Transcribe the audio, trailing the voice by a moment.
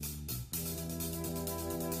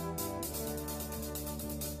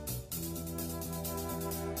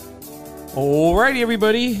Alrighty,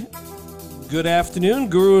 everybody. Good afternoon.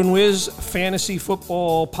 Guru and Wiz Fantasy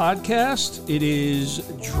Football Podcast. It is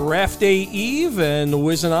Draft Day Eve, and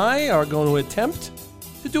Wiz and I are going to attempt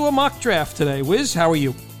to do a mock draft today. Wiz, how are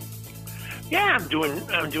you? Yeah, I'm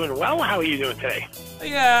doing well. How are you doing today?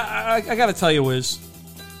 Yeah, I got to tell you, Wiz.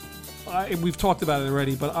 We've talked about it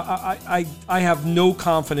already, but I have no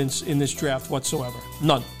confidence in this draft whatsoever.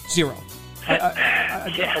 None. Zero.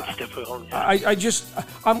 Yeah, it's difficult.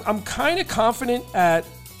 I'm kind of confident at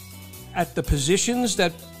the positions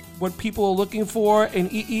that what people are looking for,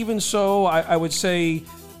 and even so, I would say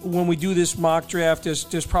when we do this mock draft,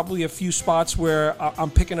 there's probably a few spots where I'm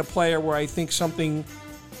picking a player where I think something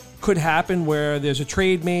could happen, where there's a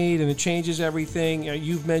trade made and it changes everything.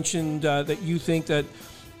 You've mentioned that you think that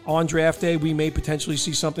on draft day we may potentially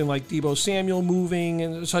see something like Deebo Samuel moving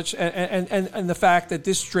and such, and the fact that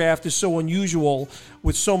this draft is so unusual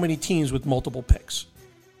with so many teams with multiple picks.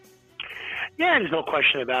 Yeah, there's no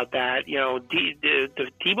question about that. You know, the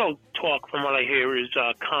Deebo talk, from what I hear, is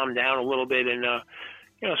calmed down a little bit, and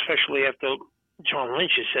especially after John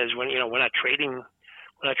Lynch says we're not trading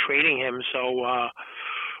him. So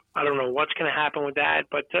I don't know what's going to happen with that.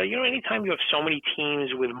 But anytime you have so many teams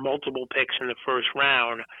with multiple picks in the first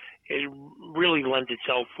round, it really lends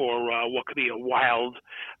itself for what could be a wild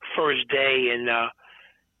first day. And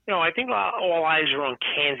I think all eyes are on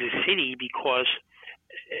Kansas City because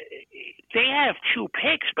they have two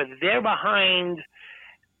picks, but they're behind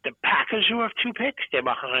the Packers, who have two picks. They're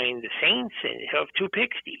behind the Saints, who have two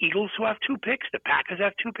picks. The Eagles, who have two picks. The Packers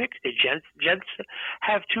have two picks. The Jets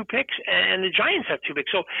have two picks, and the Giants have two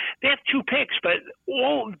picks. So they have two picks, but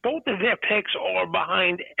both of their picks are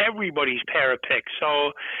behind everybody's pair of picks.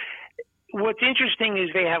 So what's interesting is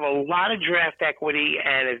they have a lot of draft equity,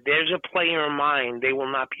 and if there's a player in mind, they will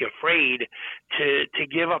not be afraid to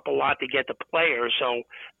give up a lot to get the player. So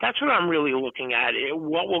that's what I'm really looking at.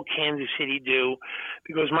 What will Kansas City do?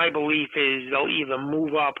 Because my belief is they'll either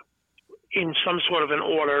move up in some sort of an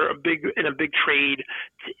order, in a big trade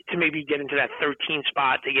to maybe get into that 13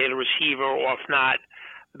 spot to get a receiver, or if not,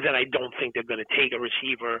 then I don't think they're going to take a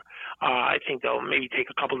receiver. I think they'll maybe take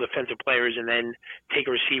a couple of defensive players and then take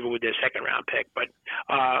a receiver with their second round pick. But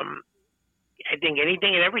I think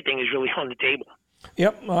anything and everything is really on the table.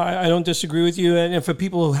 Yep, I don't disagree with you. And for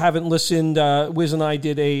people who haven't listened, Wiz and I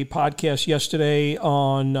did a podcast yesterday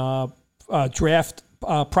on draft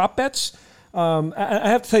prop bets. I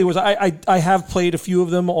have to tell you, I have played a few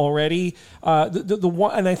of them already. The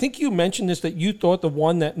one, and I think you mentioned this, that you thought the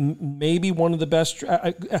one that maybe one of the best.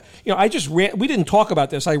 We didn't talk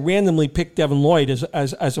about this. I randomly picked Devin Lloyd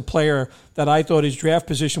as a player that I thought his draft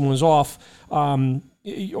position was off.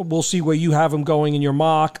 We'll see where you have him going in your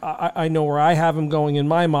mock. I know where I have him going in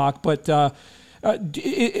my mock, but have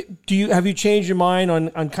you changed your mind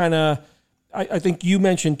on kind of? I think you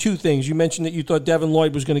mentioned two things. You mentioned that you thought Devin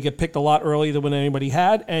Lloyd was going to get picked a lot earlier than anybody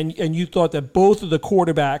had, and you thought that both of the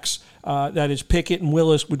quarterbacks, that is Pickett and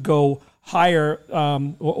Willis, would go higher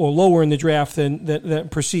or lower in the draft than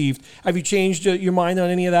perceived. Have you changed your mind on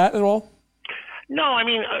any of that at all? No, I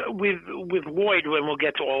mean, with Lloyd, when we'll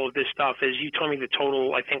get to all of this stuff, is you told me the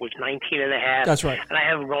total, I think, was 19.5. That's right. And I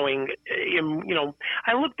have him going,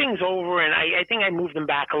 I looked things over, and I think I moved them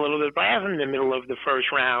back a little bit, but I have him in the middle of the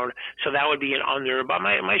first round, so that would be an under. But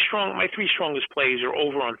my three strongest plays are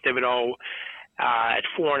over on Thibodeau at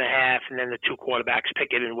 4.5, and then the two quarterbacks,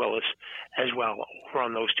 Pickett and Willis, as well, over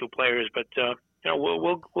on those two players. But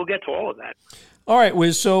we'll get to all of that. All right,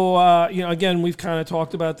 Wiz. So, again, we've kind of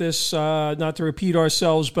talked about this, not to repeat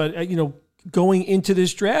ourselves, but, going into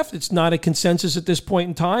this draft, it's not a consensus at this point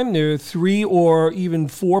in time. There are 3 or even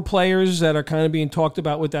 4 players that are kind of being talked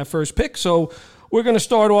about with that first pick. So we're going to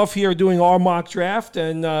start off here doing our mock draft,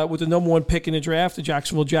 and with the number 1 pick in the draft, the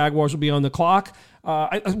Jacksonville Jaguars will be on the clock.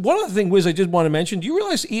 One other thing, Wiz, I did want to mention, do you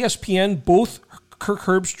realize ESPN, both Kirk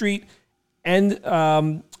Herbstreit and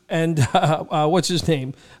what's his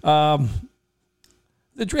name?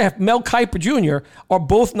 The draft, Mel Kiper Jr., are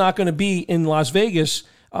both not going to be in Las Vegas.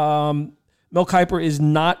 Mel Kiper is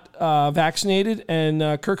not vaccinated, and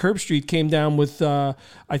Kirk Herbstreit came down with, I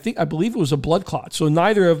believe it was a blood clot. So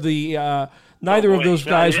neither of those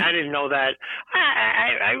guys. I didn't know that.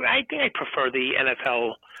 I think I prefer the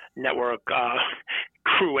NFL Network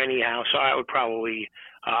crew anyhow. So I would probably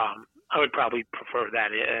prefer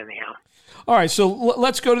that anyhow. All right, so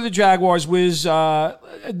let's go to the Jaguars, Wiz.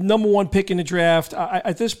 Number 1 pick in the draft.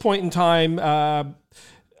 At this point in time,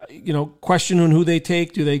 question on who they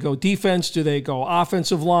take. Do they go defense? Do they go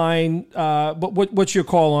offensive line? But what's your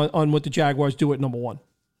call on what the Jaguars do at number 1?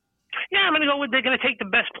 Yeah, I'm going to go with they're going to take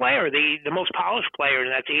the best player, the most polished player,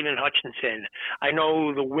 and that's Aiden Hutchinson. I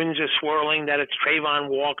know the winds are swirling that it's Trayvon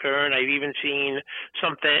Walker, and I've even seen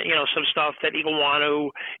some stuff that Iguanu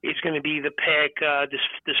is going to be the pick,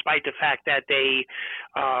 despite the fact that they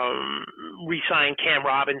re-signed Cam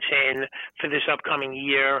Robinson for this upcoming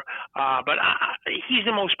year. But he's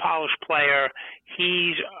the most polished player.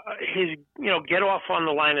 His get off on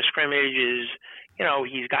the line of scrimmage is,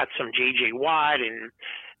 he's got some J.J. Watt and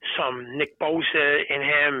some Nick Bosa in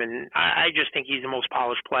him, and I just think he's the most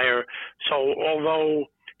polished player. So although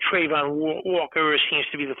Trayvon Walker seems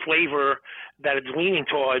to be the flavor that it's leaning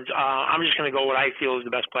towards, I'm just going to go what I feel is the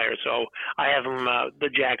best player. So I have him, the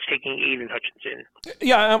Jags, taking Aiden Hutchinson.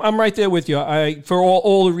 Yeah, I'm right there with you. For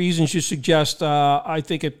all the reasons you suggest, I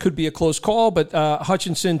think it could be a close call, but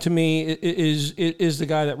Hutchinson to me is the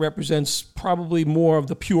guy that represents probably more of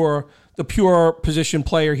the pure position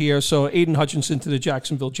player here. So Aiden Hutchinson to the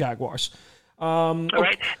Jacksonville Jaguars. All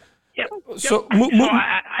right. Yep. So,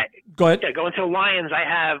 go ahead. Yeah, going to the Lions, I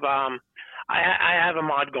have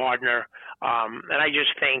Ahmad Gardner, and I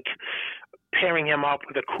just think pairing him up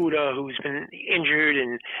with Okudah, who's been injured,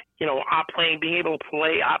 and being able to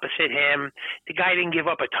play opposite him. The guy didn't give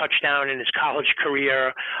up a touchdown in his college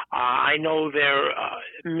career. I know there are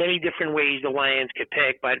many different ways the Lions could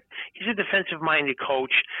pick, but he's a defensive-minded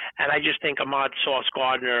coach, and I just think Ahmad Sauce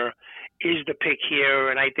Gardner is the pick here,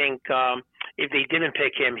 and I think if they didn't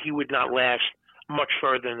pick him, he would not last much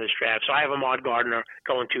further in this draft. So I have Ahmad Gardner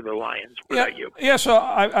going to the Lions. What about you? Yeah, so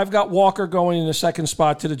I've got Walker going in the second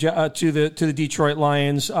spot to the Detroit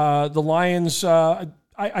Lions. The Lions,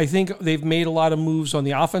 I think they've made a lot of moves on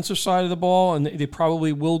the offensive side of the ball, and they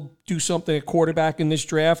probably will do something at quarterback in this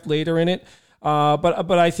draft later in it.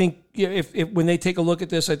 But I think if when they take a look at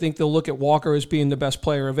this, I think they'll look at Walker as being the best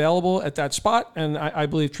player available at that spot, and I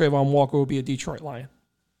believe Trayvon Walker will be a Detroit Lion.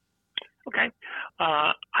 Okay.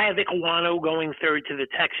 I have Iguanu going third to the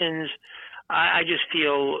Texans. I just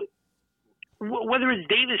feel whether it's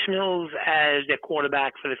Davis Mills as their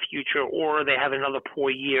quarterback for the future or they have another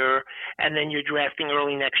poor year and then you're drafting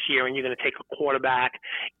early next year and you're going to take a quarterback,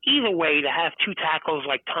 either way, to have two tackles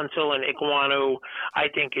like Tunsil and Iguanu, I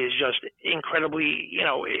think is just incredibly,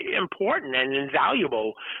 important and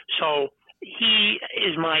invaluable. So he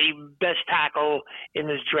is my best tackle in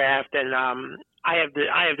this draft, and I have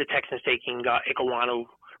the Texans taking Iguanu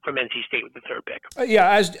from NC State with the third pick.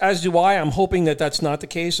 Yeah, as do I. I'm hoping that that's not the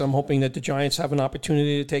case. I'm hoping that the Giants have an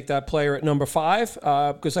opportunity to take that player at number 5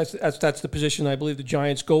 because that's the position I believe the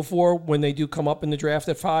Giants go for when they do come up in the draft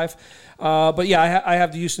at 5. But yeah, I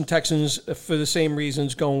have the Houston Texans for the same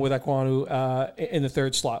reasons going with Iguanu in the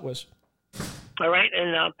third slot. All right,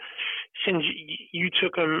 and since you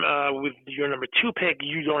took him with your number 2 pick,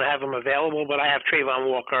 you don't have him available, but I have Trayvon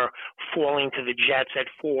Walker falling to the Jets at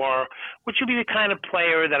 4, which would be the kind of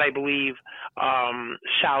player that I believe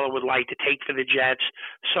Saleh would like to take for the Jets.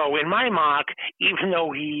 So in my mock, even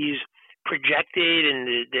though he's projected and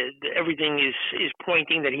everything is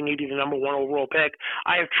pointing that he may be the number 1 overall pick,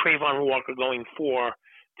 I have Trayvon Walker going 4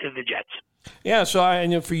 to the Jets. Yeah,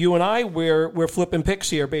 so for you and I, we're flipping picks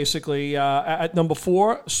here, basically. At number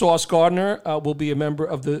 4, Sauce Gardner will be a member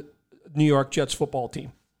of the New York Jets football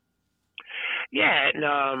team. Yeah, and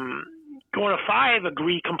going to 5,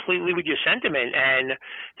 agree completely with your sentiment. And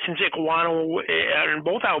since Iguanu on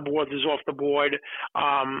both our boards is off the board,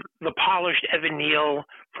 the polished Evan Neal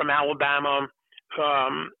from Alabama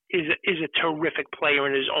is a terrific player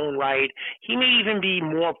in his own right. He may even be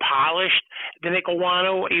more polished than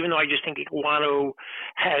Iguanu, even though I just think Iguanu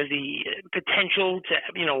has the potential to,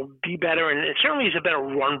 be better, and it certainly is a better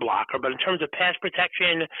run blocker. But in terms of pass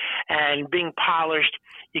protection and being polished,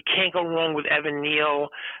 you can't go wrong with Evan Neal.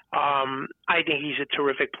 I think he's a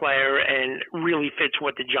terrific player and really fits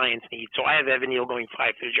what the Giants need. So I have Evan Neal going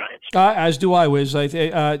 5 for the Giants. As do I, Wiz.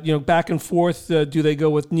 Back and forth, do they go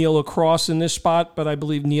with Neal or Cross in this spot? But I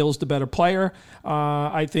believe Neal's the better player.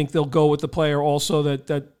 I think they'll go with the player also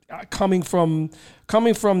that coming from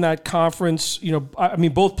that conference,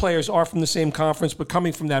 both players are from the same conference, but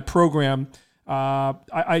coming from that program,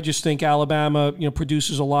 I just think Alabama,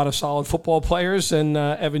 produces a lot of solid football players, and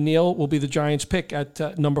Evan Neal will be the Giants' pick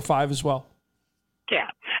at number 5 as well. Yeah,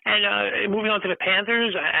 and moving on to the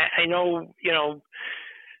Panthers, I know,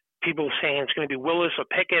 people saying it's going to be Willis or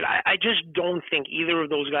Pickett. I just don't think either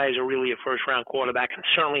of those guys are really a first-round quarterback, and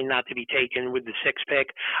certainly not to be taken with the 6th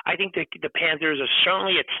pick. I think the Panthers are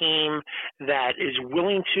certainly a team that is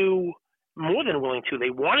more than willing to.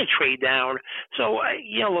 They want to trade down. So,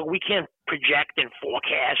 look, we can't project and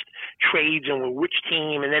forecast trades and which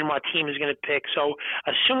team and then what team is going to pick. So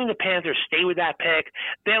assuming the Panthers stay with that pick,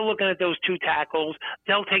 they're looking at those two tackles.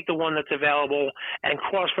 They'll take the one that's available, and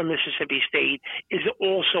Cross from Mississippi State is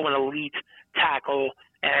also an elite tackle.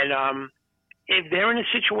 And if they're in a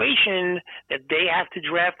situation that they have to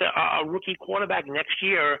draft a rookie quarterback next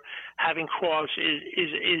year, having Cross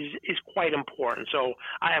is quite important. So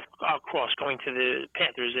I have Cross going to the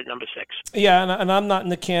Panthers at number 6. Yeah, and I'm not in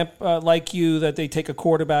the camp like you that they take a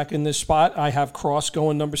quarterback in this spot. I have Cross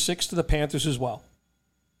going number 6 to the Panthers as well.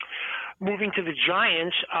 Moving to the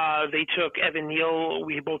Giants, they took Evan Neal.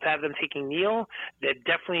 We both have them taking Neal. They're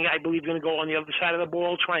definitely, I believe, going to go on the other side of the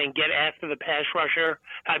ball, try and get after the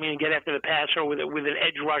get after the passer with an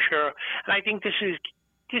edge rusher. And I think this is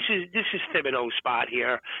Thibodeau's spot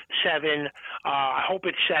here. 7. I hope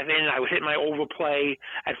it's 7. I would hit my overplay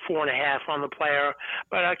at 4.5 on the player.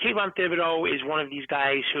 But Kayvon Thibodeau is one of these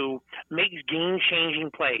guys who makes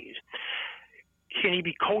game-changing plays. Can he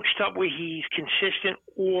be coached up where he's consistent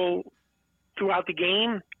all throughout the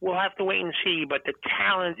game? We'll have to wait and see, but the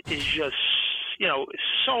talent is just,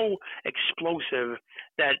 so explosive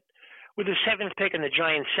that with the 7th pick and the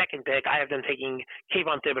Giants' 2nd pick, I have them taking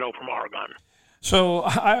Kayvon Thibodeau from Oregon. So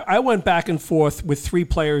I went back and forth with 3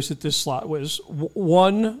 players at this slot.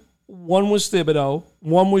 One was Thibodeau,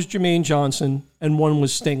 one was Jermaine Johnson, and one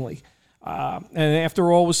was Stingley. And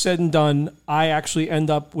after all was said and done, I actually end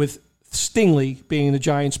up with Stingley being the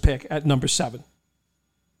Giants' pick at number 7.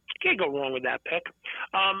 Can't go wrong with that pick.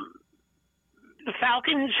 The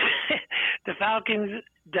Falcons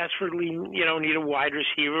desperately, need a wide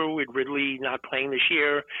receiver with Ridley not playing this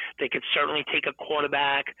year. They could certainly take a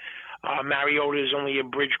quarterback. Mariota is only a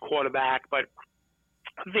bridge quarterback, but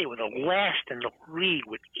they were the last in the league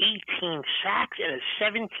with 18 sacks in a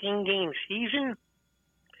 17-game season.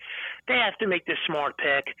 They have to make the smart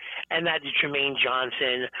pick, and that's Jermaine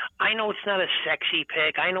Johnson. I know it's not a sexy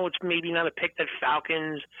pick. I know it's maybe not a pick that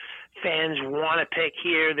Falcons fans want to pick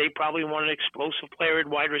here. They probably want an explosive player at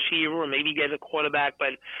wide receiver or maybe get a quarterback,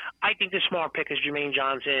 but I think the smart pick is Jermaine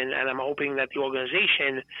Johnson, and I'm hoping that the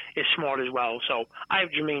organization is smart as well. So I have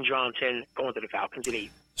Jermaine Johnson going to the Falcons at 8.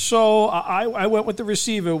 So I went with the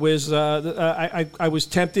receiver. I was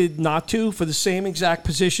tempted not to for the same exact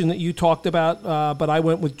position that you talked about, but I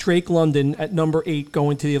went with Drake London at number 8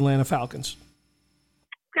 going to the Atlanta Falcons.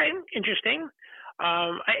 Okay, interesting.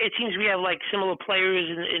 It seems we have similar players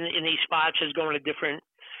in these spots as going to different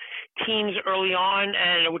teams early on,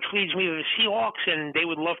 and which leads me to the Seahawks, and they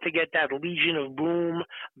would love to get that Legion of Boom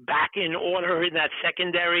back in order in that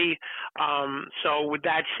secondary. So with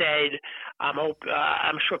that said,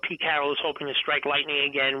 I'm sure Pete Carroll is hoping to strike lightning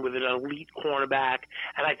again with an elite cornerback,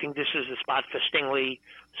 and I think this is the spot for Stingley.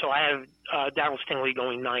 So I have Darryl Stingley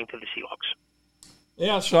going 9 to the Seahawks.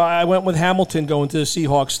 Yeah, so I went with Hamilton going to the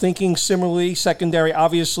Seahawks, thinking similarly. Secondary,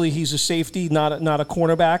 obviously, he's a safety, not a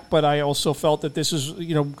cornerback, but I also felt that this is,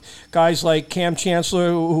 guys like Cam Chancellor,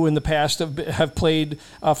 who in the past have played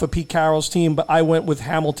for Pete Carroll's team, but I went with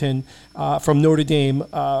Hamilton from Notre Dame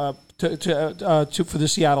for the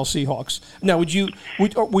Seattle Seahawks. Now,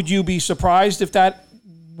 would you be surprised if that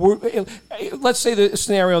were, let's say the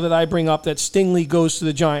scenario that I bring up, that Stingley goes to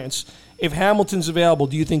the Giants? If Hamilton's available,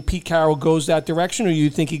 do you think Pete Carroll goes that direction, or do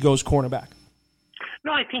you think he goes cornerback?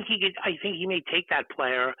 No, I think he may take that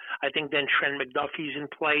player. I think then Trent McDuffie's in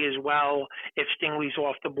play as well if Stingley's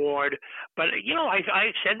off the board. But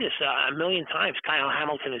I've said this a million times. Kyle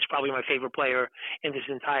Hamilton is probably my favorite player in this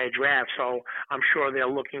entire draft, so I'm sure they're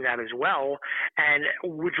looking at that as well. And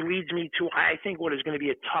which leads me to I think what is going to be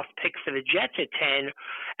a tough pick for the Jets at 10.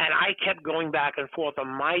 And I kept going back and forth on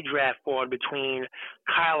my draft board between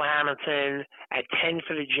Kyle Hamilton at 10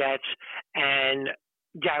 for the Jets and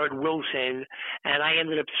Garrett Wilson, and I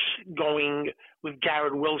ended up going with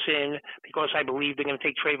Garrett Wilson because I believe they're going to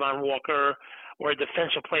take Trayvon Walker or a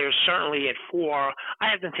defensive player certainly at 4. I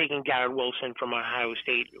have them taking Garrett Wilson from Ohio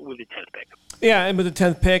State with the 10th pick. Yeah, and with the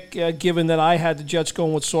 10th pick, given that I had the Jets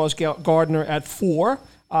going with Sauce Gardner at 4,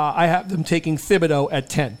 I have them taking Thibodeau at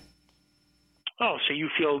 10. Oh, so you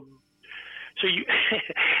feel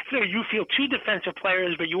two defensive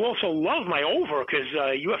players, but you also love my over because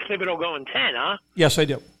you have Thibodeau going 10, huh? Yes, I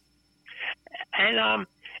do. And on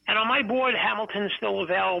my board, Hamilton's still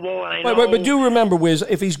available. And but do remember, Wiz,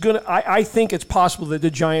 if he's going to, I think it's possible that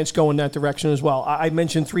the Giants go in that direction as well. I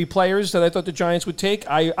mentioned 3 players that I thought the Giants would take.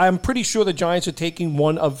 I'm pretty sure the Giants are taking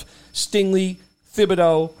one of Stingley,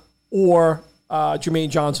 Thibodeau, or Jermaine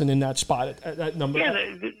Johnson in that spot at that number.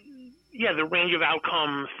 Yeah, the range of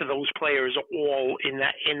outcomes for those players are all in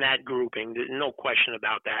that grouping. There's no question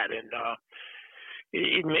about that, and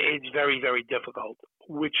it's very, very difficult.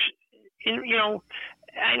 Which you know,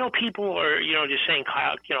 I know people are, just saying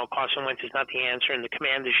Carson Wentz is not the answer, and the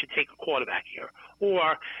Commanders should take a quarterback here,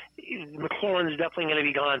 or McLaurin's definitely going to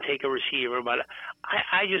be gone, take a receiver. But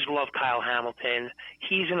I just love Kyle Hamilton.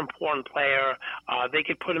 He's an important player. They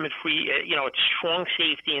could put him at at strong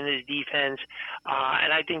safety in his defense,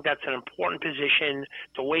 and I think that's an important position.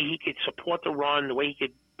 The way he could support the run, the way he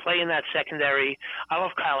could play in that secondary. I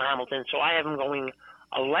love Kyle Hamilton, so I have him going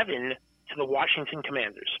 11 to the Washington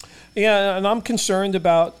Commanders. Yeah, and I'm concerned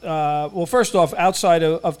about, first off, outside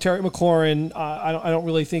of Terry McLaurin, I don't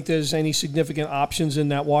really think there's any significant options in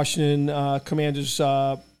that Washington Commanders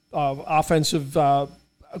offensive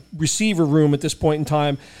receiver room at this point in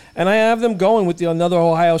time. And I have them going with another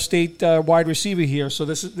Ohio State wide receiver here. So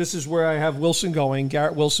this is where I have Wilson going,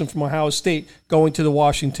 Garrett Wilson from Ohio State, going to the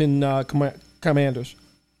Washington Commanders.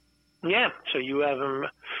 Yeah, so you have him.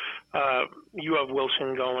 You have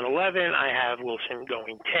Wilson going 11. I have Wilson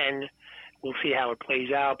going 10. We'll see how it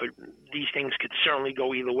plays out, but these things could certainly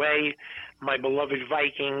go either way. My beloved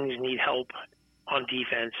Vikings need help on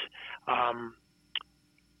defense. Trent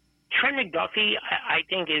McDuffie, I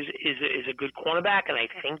think, is a good cornerback, and I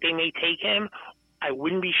think they may take him. I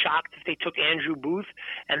wouldn't be shocked if they took Andrew Booth,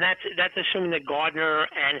 and that's assuming that Gardner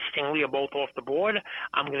and Stingley are both off the board.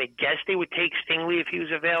 I'm going to guess they would take Stingley if he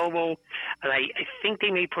was available, and I think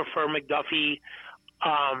they may prefer McDuffie.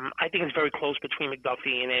 I think it's very close between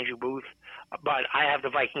McDuffie and Andrew Booth, but I have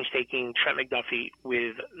the Vikings taking Trent McDuffie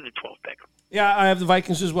with the 12th pick. Yeah, I have the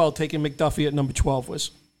Vikings as well, taking McDuffie at number 12.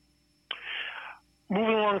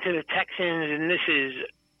 Moving along to the Texans, and this is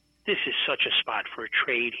such a spot for a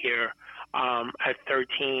trade here. At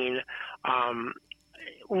 13.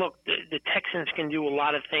 Look, the Texans can do a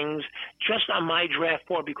lot of things just on my draft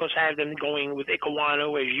board because I have them going with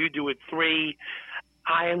Ikuanu as you do at 3.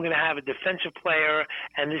 I am going to have a defensive player,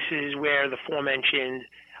 and this is where the aforementioned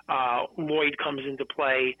Lloyd comes into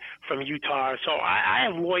play from Utah. So I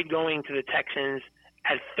have Lloyd going to the Texans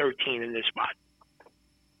at 13 in this spot.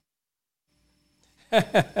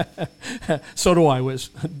 So do I,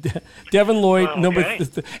 Wiz. Devin Lloyd, number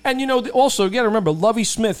and also you got to remember Lovie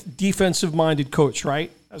Smith, defensive-minded coach, right?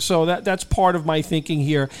 So that's part of my thinking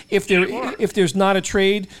here. If there's not a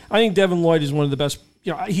trade, I think Devin Lloyd is one of the best.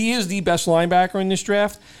 He is the best linebacker in this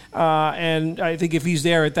draft, and I think if he's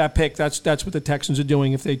there at that pick, that's what the Texans are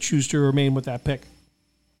doing if they choose to remain with that pick.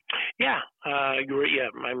 Yeah, I agree. Yeah,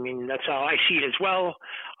 I mean that's how I see it as well.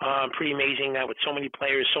 Pretty amazing that with so many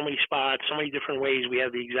players, so many spots, so many different ways, we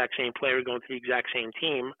have the exact same player going to the exact same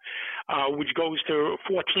team, which goes to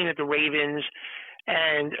 14 at the Ravens.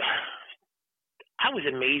 And I was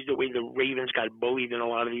amazed the way the Ravens got bullied in a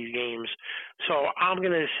lot of these games. So I'm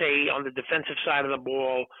going to say on the defensive side of the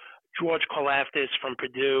ball, George Karlaftis from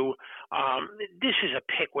Purdue. This is a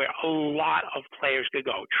pick where a lot of players could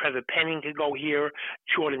go. Trevor Penning could go here.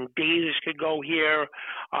 Jordan Davis could go here.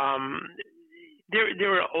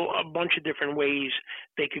 There are a bunch of different ways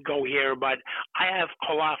they could go here, but I have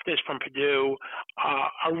Karlaftis from Purdue,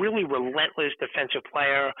 a really relentless defensive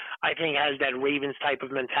player. I think has that Ravens type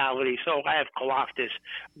of mentality. So I have Karlaftis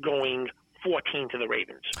going 14 to the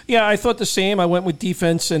Ravens. Yeah, I thought the same. I went with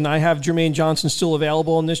defense, and I have Jermaine Johnson still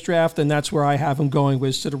available in this draft, and that's where I have him going,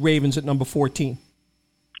 with to the Ravens at number 14.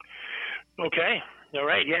 Okay. All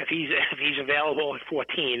right. Yeah, if he's available at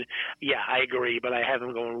 14, yeah, I agree. But I have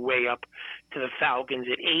him going way up to the Falcons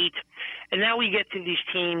at 8. And now we get to these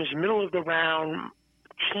teams, middle of the round,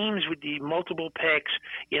 teams with the multiple picks.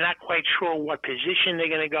 You're not quite sure what position they're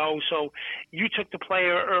going to go. So you took the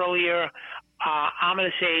player earlier. I'm going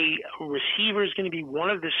to say receiver is going to be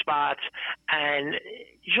one of the spots, and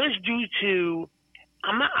just due to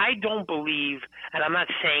I don't believe, and I'm not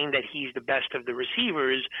saying that he's the best of the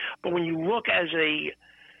receivers, but when you look as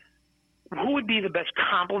who would be the best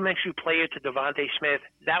complementary player to Devontae Smith,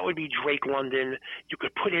 that would be Drake London. You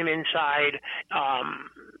could put him inside.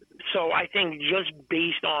 So I think just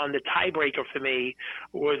based on the tiebreaker for me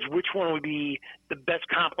was which one would be the best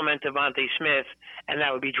complement to Devontae Smith, and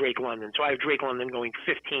that would be Drake London. So I have Drake London going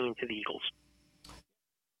 15 to the Eagles.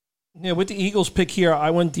 Yeah, with the Eagles pick here,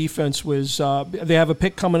 I went defense. They have a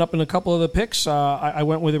pick coming up in a couple of the picks. I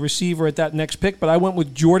went with a receiver at that next pick, but I went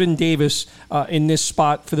with Jordan Davis in this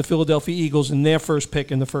spot for the Philadelphia Eagles in their first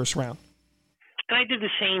pick in the first round. And I did the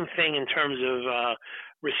same thing in terms of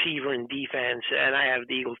receiver and defense, and I have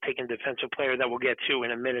the Eagles taking defensive player that we'll get to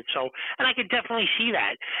in a minute. So, and I could definitely see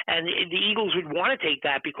that. And the Eagles would want to take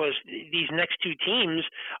that because these next two teams,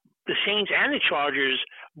 the Saints and the Chargers,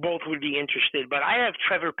 both would be interested. But I have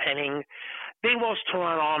Trevor Penning. They lost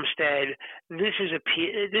Teron Armstead. This is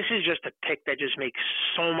just a pick that just makes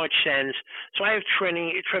so much sense. So I have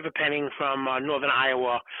Trevor Penning from Northern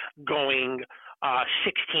Iowa going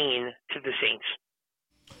 16 to the Saints.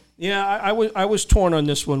 Yeah, I was torn on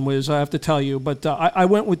this one, Wiz. I have to tell you, but I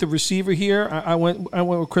went with the receiver here. I went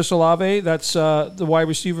with Chris Olave. That's the wide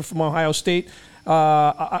receiver from Ohio State.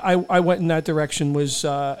 I went in that direction. Was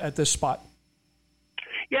at this spot.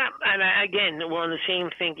 Yeah, and again, we're on the same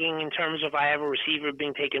thinking in terms of I have a receiver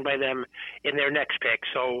being taken by them in their next pick.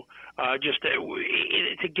 So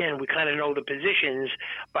it's again, we kind of know the positions,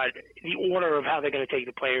 but the order of how they're going to take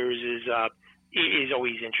the players is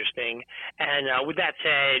always interesting. And with that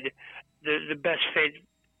said, the best fit,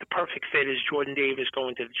 the perfect fit is Jordan Davis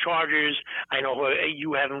going to the Chargers. I know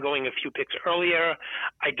you have him going a few picks earlier.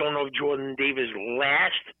 I don't know if Jordan Davis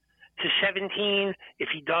lasts to 17. If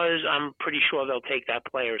he does, I'm pretty sure they'll take that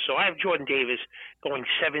player. So I have Jordan Davis going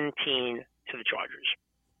 17 to the Chargers.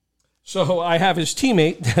 So I have his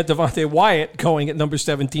teammate, Devontae Wyatt, going at number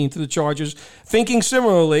 17 to the Chargers, thinking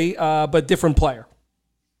similarly, but different player.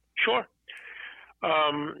 Sure.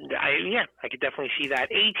 I could definitely see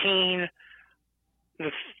that. 18,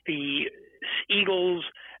 the Eagles,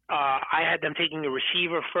 I had them taking a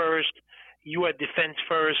receiver first. You had defense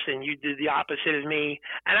first, and you did the opposite of me.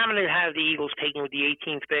 And I'm going to have the Eagles taking with the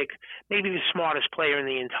 18th pick, maybe the smartest player in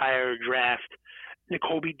the entire draft,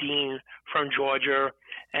 Nakobe Dean from Georgia.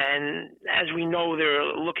 And as we know, they're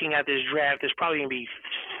looking at this draft, there's probably going to be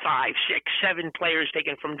 5, 6, 7 players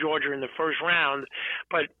taken from Georgia in the first round.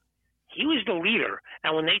 But he was the leader.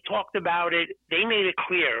 And when they talked about it, they made it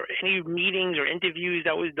clear. Any meetings or interviews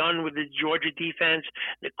that was done with the Georgia defense,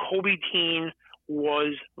 Nakobe Dean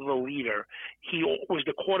was the leader. He was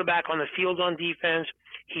the quarterback on the field on defense.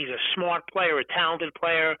 He's a smart player, a talented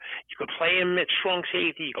player. You could play him at strong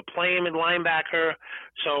safety. You could play him at linebacker.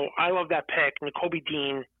 So I love that pick. Nakobe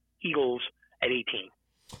Dean, Eagles at 18.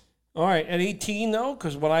 All right, at 18, though,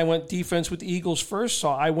 because when I went defense with the Eagles first, so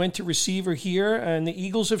I went to receiver here, and the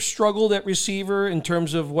Eagles have struggled at receiver in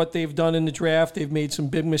terms of what they've done in the draft. They've made some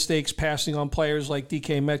big mistakes passing on players like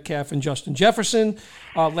DK Metcalf and Justin Jefferson.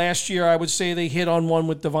 Last year, I would say they hit on one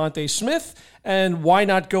with Devontae Smith, and why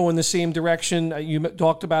not go in the same direction? You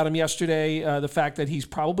talked about him yesterday, the fact that he's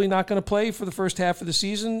probably not going to play for the first half of the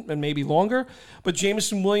season and maybe longer. But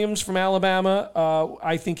Jameson Williams from Alabama,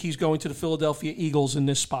 I think he's going to the Philadelphia Eagles in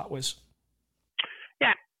this spot, Wiz.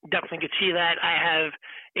 Yeah, definitely could see that. I have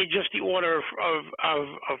it's just the order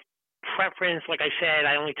of preference. Like I said,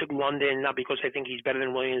 I only took London, not because I think he's better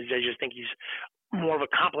than Williams. I just think he's more of a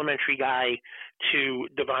complimentary guy to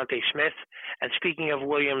Devontae Smith. And speaking of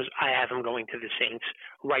Williams, I have him going to the Saints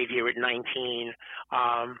right here at 19.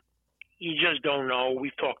 You just don't know.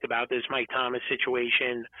 We've talked about this Mike Thomas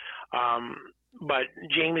situation. But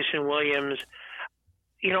Jameson Williams,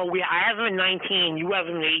 I have him at 19. You have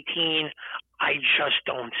him at 18. I just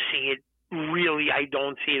don't see it. Really, I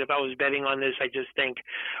don't see it. If I was betting on this, I just think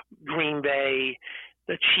Green Bay,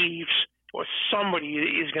 the Chiefs, or somebody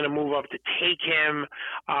is going to move up to take him.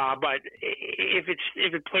 But if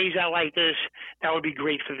it plays out like this, that would be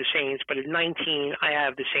great for the Saints. But at 19, I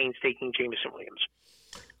have the Saints taking Jameson Williams.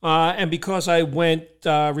 And because I went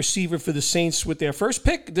receiver for the Saints with their first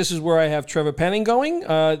pick, this is where I have Trevor Penning going.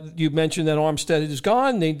 You mentioned that Armstead is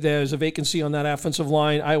gone. There's a vacancy on that offensive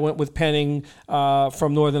line. I went with Penning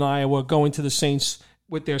from Northern Iowa going to the Saints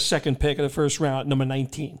with their second pick of the first round, number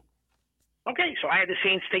 19. Okay, so I had the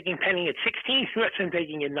Saints taking Penning at 16, Hudson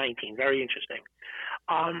taking at 19. Very interesting.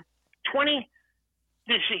 20,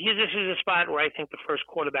 this is a spot where I think the first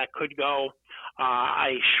quarterback could go.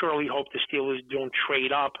 I surely hope the Steelers don't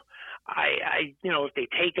trade up. If they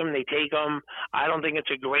take him, they take him. I don't think it's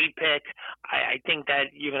a great pick. I think that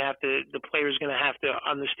the player's going to have to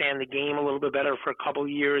understand the game a little bit better for a couple of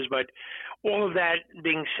years. But all of that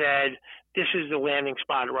being said, this is the landing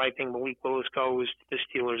spot where I think Malik Willis goes to the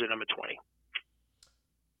Steelers at number 20.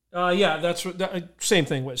 That's same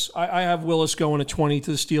thing, Wiz. I have Willis going at 20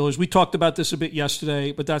 to the Steelers. We talked about this a bit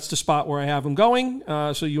yesterday, but that's the spot where I have him going.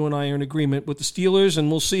 So you and I are in agreement with the Steelers,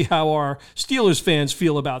 and we'll see how our Steelers fans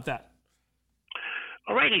feel about that.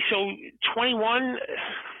 All righty, so 21,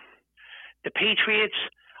 the Patriots.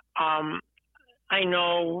 I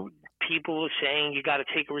know people are saying you got to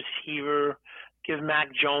take a receiver. Give Mac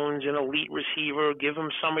Jones an elite receiver. Give him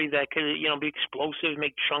somebody that could, be explosive,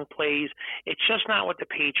 make chunk plays. It's just not what the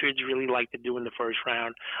Patriots really like to do in the first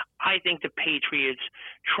round. I think the Patriots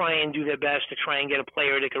try and do their best to try and get a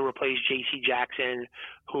player that could replace J.C. Jackson,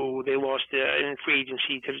 who they lost in free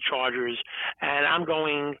agency to the Chargers. And I'm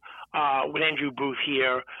going with Andrew Booth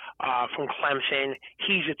here from Clemson.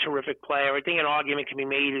 He's a terrific player. I think an argument can be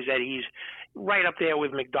made is that he's right up there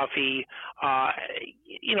with McDuffie.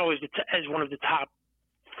 As one of the top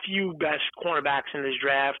few best cornerbacks in this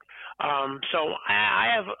draft. So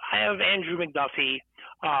I have Andrew McDuffie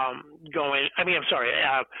going.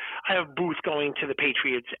 I have Booth going to the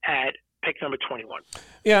Patriots at pick number 21.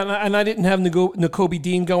 Yeah, and I didn't have Nakobe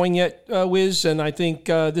Dean going yet, Wiz, and I think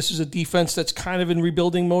this is a defense that's kind of in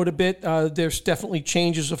rebuilding mode a bit. There's definitely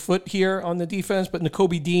changes afoot here on the defense, but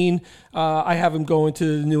Nakobe Dean, I have him going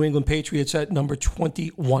to the New England Patriots at number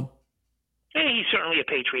 21. Yeah, he's certainly a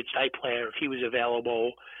Patriots-type player. If he was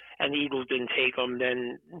available and the Eagles didn't take him,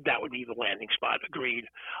 then that would be the landing spot. Agreed.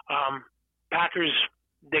 Packers,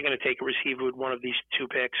 they're going to take a receiver with one of these two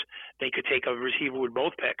picks. They could take a receiver with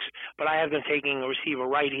both picks. But I have them taking a receiver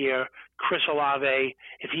right here, Chris Olave.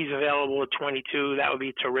 If he's available at 22, that would be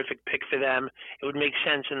a terrific pick for them. It would make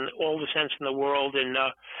sense all the sense in the world. And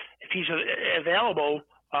if he's available,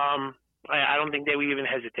 I don't think they would even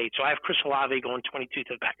hesitate. So I have Chris Olave going 22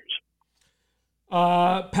 to the Packers.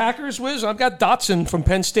 Packers, Wiz, I've got Dotson from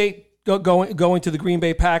Penn State going to the Green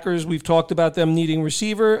Bay Packers. We've talked about them needing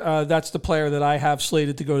receiver. That's the player that I have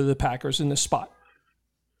slated to go to the Packers in this spot.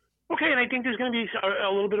 Okay, and I think there's going to be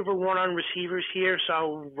a little bit of a run on receivers here.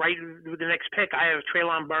 So right with the next pick, I have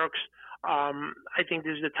Treylon Burks. I think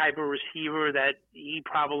this is the type of receiver that he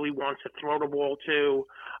probably wants to throw the ball to,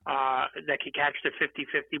 that could catch the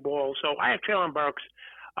 50-50 ball. So I have Treylon Burks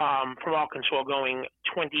from Arkansas going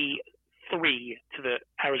 23 to the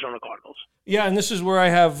Arizona Cardinals. Yeah, and this is where I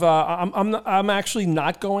have. I'm actually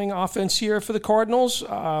not going offense here for the Cardinals.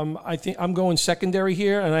 I think I'm going secondary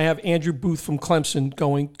here, and I have Andrew Booth from Clemson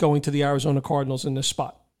going to the Arizona Cardinals in this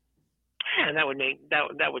spot. Yeah, and that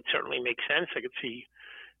would certainly make sense. I could see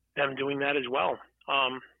them doing that as well.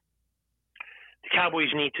 The Cowboys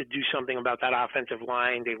need to do something about that offensive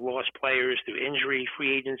line. They've lost players through injury,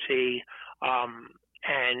 free agency,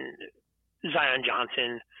 and Zion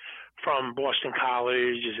Johnson from Boston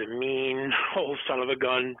College is a mean old son of a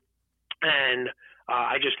gun, and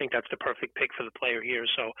I just think that's the perfect pick for the player here.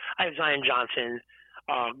 So I have Zion Johnson,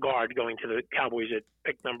 guard, going to the Cowboys at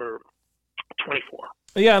pick number 24.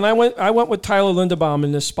 Yeah, and I went with Tyler Linderbaum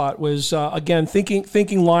in this spot. Was again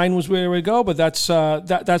thinking line was where we go, but that's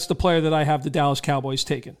the player that I have the Dallas Cowboys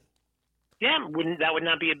taking. Yeah, that would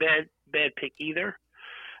not be a bad pick either.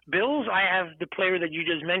 Bills, I have the player that you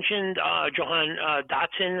just mentioned, Jahan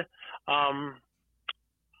Dotson.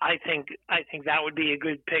 I think that would be a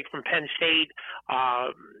good pick from Penn State. I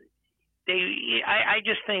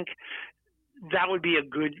just think that would be a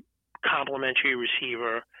good complementary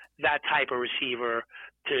receiver, that type of receiver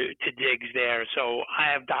to Diggs there. So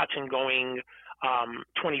I have Dotson going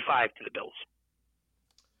 25 to the Bills.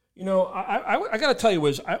 You know, I got to tell you,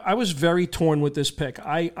 I was very torn with this pick.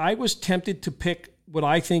 I was tempted to pick what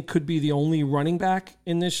I think could be the only running back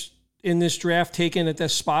in this draft taken at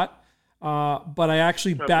this spot. But I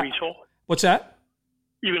actually Breece Hall? What's that?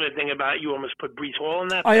 You're going to think about you almost put Breece Hall in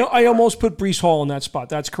that? I almost put Breece Hall in that spot.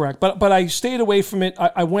 That's correct. But I stayed away from it.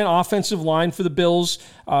 I went offensive line for the Bills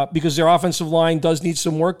because their offensive line does need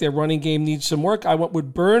some work. Their running game needs some work. I went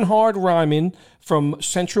with Bernhard Raimann from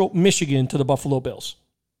Central Michigan to the Buffalo Bills.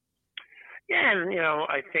 Yeah, and,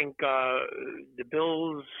 I think the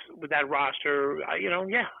Bills with that roster, I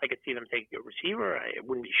could see them taking a receiver. I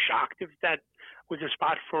wouldn't be shocked if that was a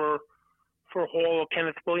spot for Hall or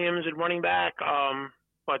Kenneth Williams at running back.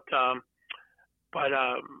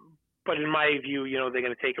 But in my view, they're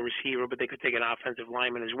going to take a receiver, but they could take an offensive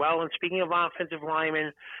lineman as well. And speaking of offensive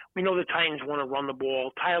linemen, we know the Titans want to run the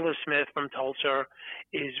ball. Tyler Smith from Tulsa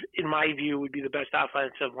is, in my view, would be the best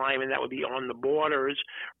offensive lineman that would be on the borders,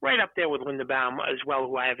 right up there with Linderbaum as well,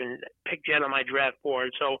 who I haven't picked yet on my draft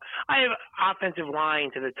board. So I have offensive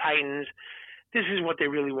line to the Titans. This is what they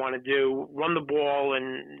really want to do, run the ball,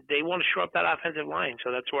 and they want to shore up that offensive line. So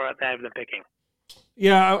that's where I have them picking.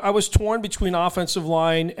 Yeah, I was torn between offensive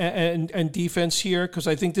line and defense here because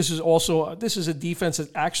I think this is a defense that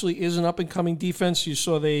actually is an up-and-coming defense. You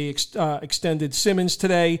saw they extended Simmons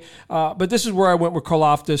today, but this is where I went with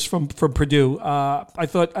Karlaftis from Purdue. I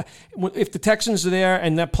thought if the Texans are there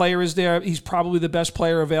and that player is there, he's probably the best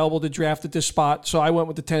player available to draft at this spot. So I went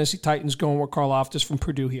with the Tennessee Titans going with Karlaftis from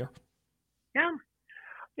Purdue here. Yeah,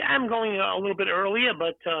 I'm going a little bit earlier,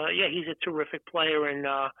 but he's a terrific player, and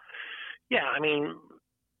they're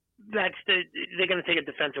going to take a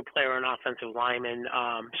defensive player and offensive lineman.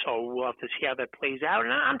 So we'll have to see how that plays out.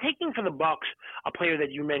 And I'm taking for the Bucs a player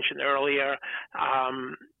that you mentioned earlier,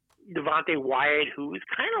 Devontae Wyatt, who is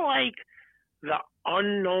kind of like the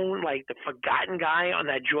unknown, like the forgotten guy on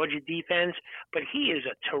that Georgia defense, but he is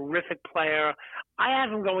a terrific player. I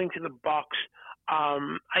have him going to the Bucs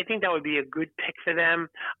I think that would be a good pick for them.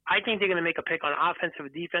 I think they're going to make a pick on offensive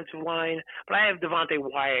and defensive line, but I have Devontae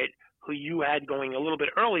Wyatt, who you had going a little bit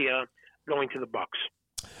earlier, going to the Bucks.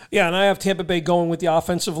 Yeah, and I have Tampa Bay going with the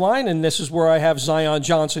offensive line, and this is where I have Zion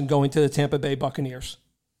Johnson going to the Tampa Bay Buccaneers.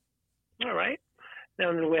 All right. Now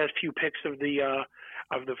in the last few picks of the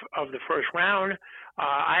first round,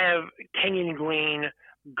 I have Kenyon Green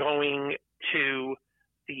going to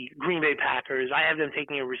the Green Bay Packers. I have them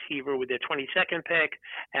taking a receiver with their 22nd pick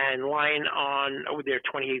and Lion on with their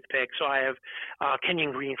 28th pick. So I have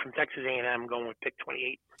Kenyon Green from Texas A&M going with pick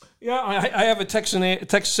 28. Yeah, I have a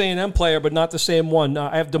Texas A&M player, but not the same one.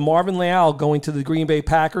 I have DeMarvin Leal going to the Green Bay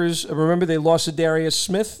Packers. Remember, they lost to Darius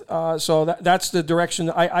Smith, so that's the direction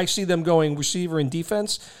I see them going, receiver and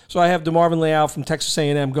defense. So I have DeMarvin Leal from Texas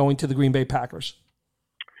A&M going to the Green Bay Packers.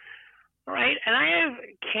 All right, and I have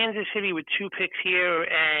Kansas City with 2 picks here,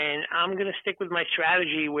 and I'm going to stick with my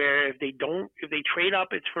strategy where if they trade up,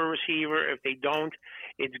 it's for a receiver. If they don't,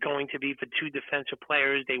 it's going to be for 2 defensive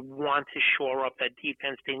players. They want to shore up that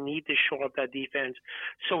defense. They need to shore up that defense.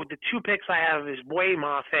 So with the 2 picks I have is Boye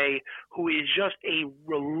Mafe, who is just a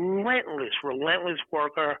relentless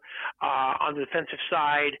worker on the defensive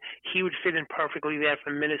side. He would fit in perfectly there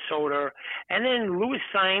from Minnesota. And then Lewis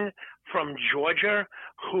Cine from Georgia,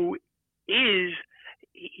 who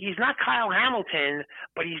he's not Kyle Hamilton,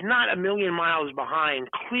 but he's not a million miles behind.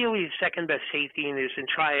 Clearly the second best safety in this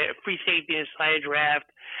free safety in this entire draft.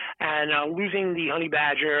 And losing the Honey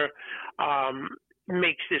Badger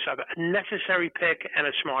makes this a necessary pick and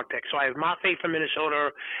a smart pick. So I have Mafe from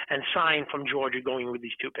Minnesota and Cine from Georgia going with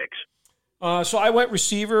these 2 picks. So I went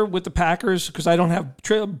receiver with the Packers because I don't have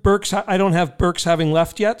Burks. I don't have Burks having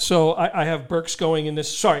left yet. So I have Burks going in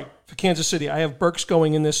this. Sorry, for Kansas City, I have Burks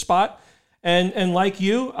going in this spot. And like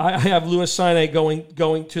you, I have Lewis Cine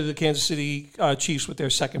going to the Kansas City Chiefs with their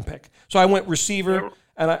second pick. So I went receiver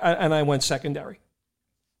and I went secondary.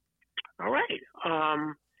 All right.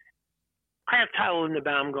 I have Tyler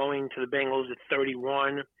Linderbaum going to the Bengals at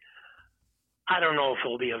 31. I don't know if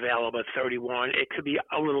he'll be available at 31. It could be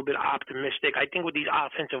a little bit optimistic. I think with these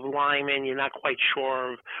offensive linemen, you're not quite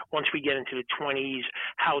sure of, once we get into the 20s,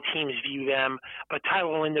 how teams view them. But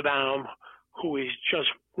Tyler Linderbaum, who is just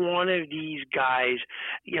one of these guys,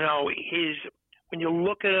 when you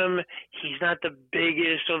look at him, he's not the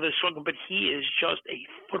biggest or the sort, but he is just a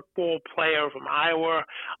football player from Iowa.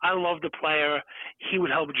 I love the player. He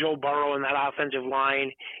would help Joe Burrow in that offensive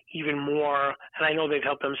line even more. And I know they've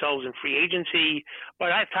helped themselves in free agency,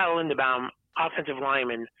 but I have Tyler Linderbaum, offensive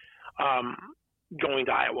lineman, going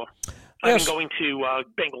to Iowa. Yes. I'm going to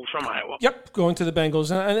Bengals from Iowa. Yep, going to the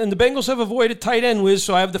Bengals. And the Bengals have avoided tight end, Wiz,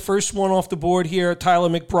 so I have the first one off the board here, Tyler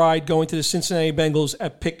McBride going to the Cincinnati Bengals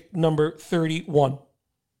at pick number 31.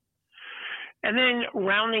 And then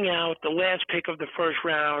rounding out the last pick of the first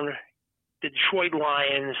round, the Detroit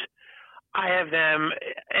Lions. I have them,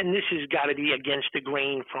 and this has got to be against the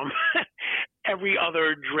grain from every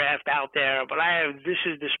other draft out there, but this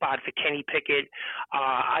is the spot for Kenny Pickett.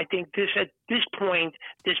 I think at this point,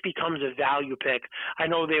 this becomes a value pick. I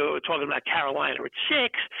know they were talking about Carolina at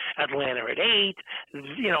 6, Atlanta at 8,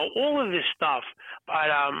 all of this stuff, but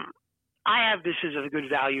I have this as a good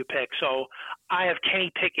value pick. So I have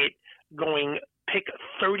Kenny Pickett going pick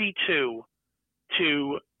 32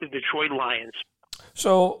 to the Detroit Lions.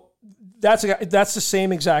 So that's the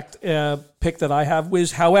same exact pick that I have,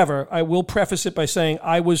 Wiz. However, I will preface it by saying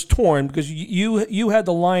I was torn because you had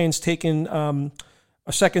the Lions taking a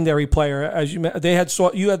secondary player, as you had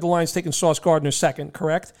the Lions taking Sauce Gardner second,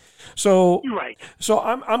 correct? So you're right. So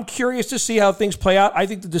I'm curious to see how things play out. I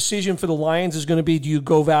think the decision for the Lions is going to be: do you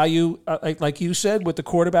go value, like you said, with the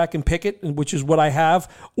quarterback and Pickett, which is what I have,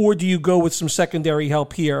 or do you go with some secondary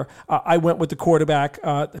help here? I went with the quarterback,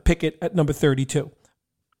 Pickett at number 32.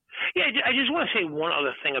 Yeah, I just want to say one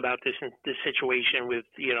other thing about this situation with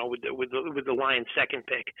the Lions' second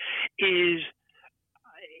pick is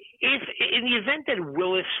if in the event that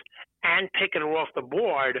Willis and Pickett are off the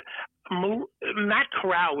board, Matt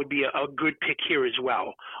Corral would be a good pick here as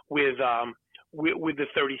well with the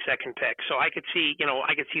 32nd pick. So I could see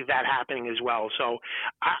that happening as well. So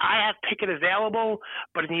I have Pickett available,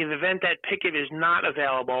 but in the event that Pickett is not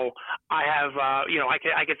available, I have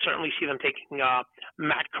I could certainly see them taking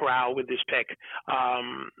Matt Corral with this pick.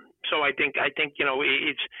 So I think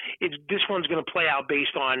it's this one's going to play out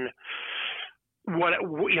based on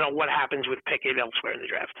what happens with Pickett elsewhere in the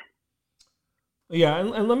draft. Yeah,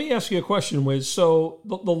 and let me ask you a question, Wiz. So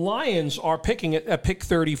the Lions are picking it at pick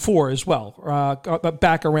 34 as well,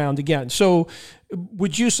 back around again. So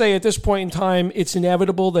would you say at this point in time it's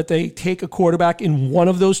inevitable that they take a quarterback in one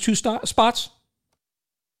of those two spots?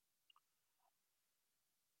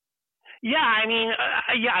 Yeah, I mean,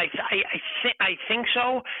 I think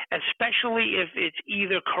so, especially if it's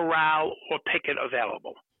either Corral or Pickett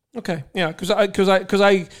available. Okay, yeah, because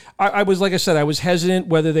I was, like I said, I was hesitant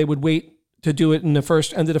whether they would wait to do it in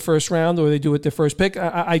the end of the first round or they do it the first pick.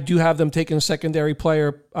 I do have them taking a secondary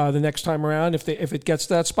player the next time around if it gets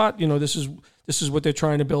to that spot. This is what they're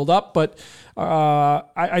trying to build up. But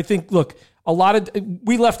I think, look,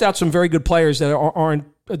 we left out some very good players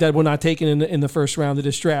that were not taken in the first round of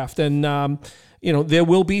this draft, and there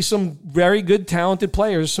will be some very good, talented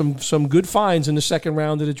players, some good finds in the second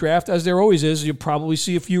round of the draft, as there always is. You'll probably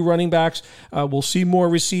see a few running backs. We'll see more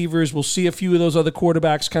receivers. We'll see a few of those other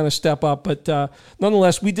quarterbacks kind of step up. But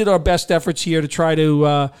nonetheless, we did our best efforts here to try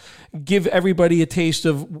to give everybody a taste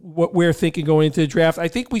of what we're thinking going into the draft. I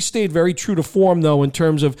think we stayed very true to form, though, in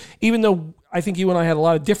terms of, even though I think you and I had a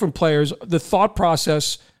lot of different players, the thought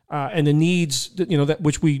process and the needs, that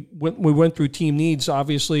which we went through team needs,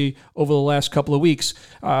 obviously, over the last couple of weeks.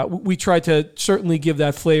 We tried to certainly give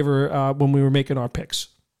that flavor when we were making our picks.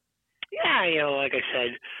 Yeah, like I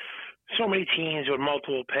said, so many teams with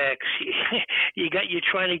multiple picks. You're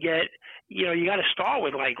trying to get, you got to start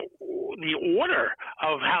with like the order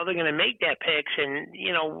of how they're going to make their picks, and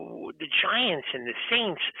the Giants and the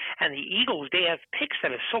Saints and the Eagles, they have picks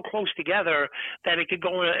that are so close together that it could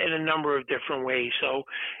go in a number of different ways. So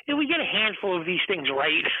if we get a handful of these things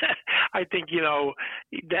right, I think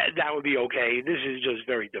that would be okay. This is just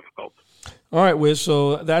very difficult. All right, Wiz.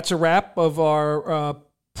 So that's a wrap of our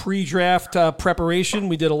pre-draft preparation.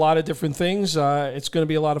 We did a lot of different things. It's going to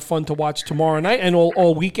be a lot of fun to watch tomorrow night and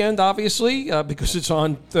all weekend, obviously, because it's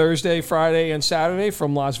on Thursday, Friday, and Saturday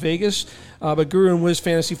from Las Vegas. But Guru and Wiz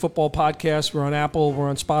Fantasy Football Podcast, we're on Apple, we're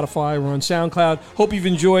on Spotify, we're on SoundCloud. Hope you've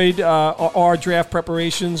enjoyed our draft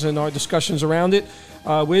preparations and our discussions around it.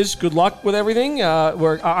 Wiz, good luck with everything.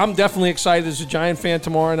 I'm definitely excited as a Giant fan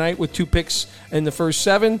tomorrow night with 2 picks in the first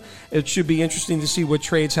 7. It should be interesting to see what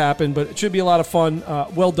trades happen, but it should be a lot of fun.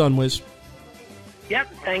 Well done, Wiz. Yep,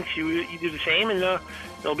 thanks. You do the same, and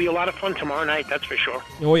there'll be a lot of fun tomorrow night, that's for sure.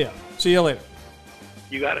 Oh, yeah. See you later.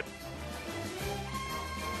 You got it.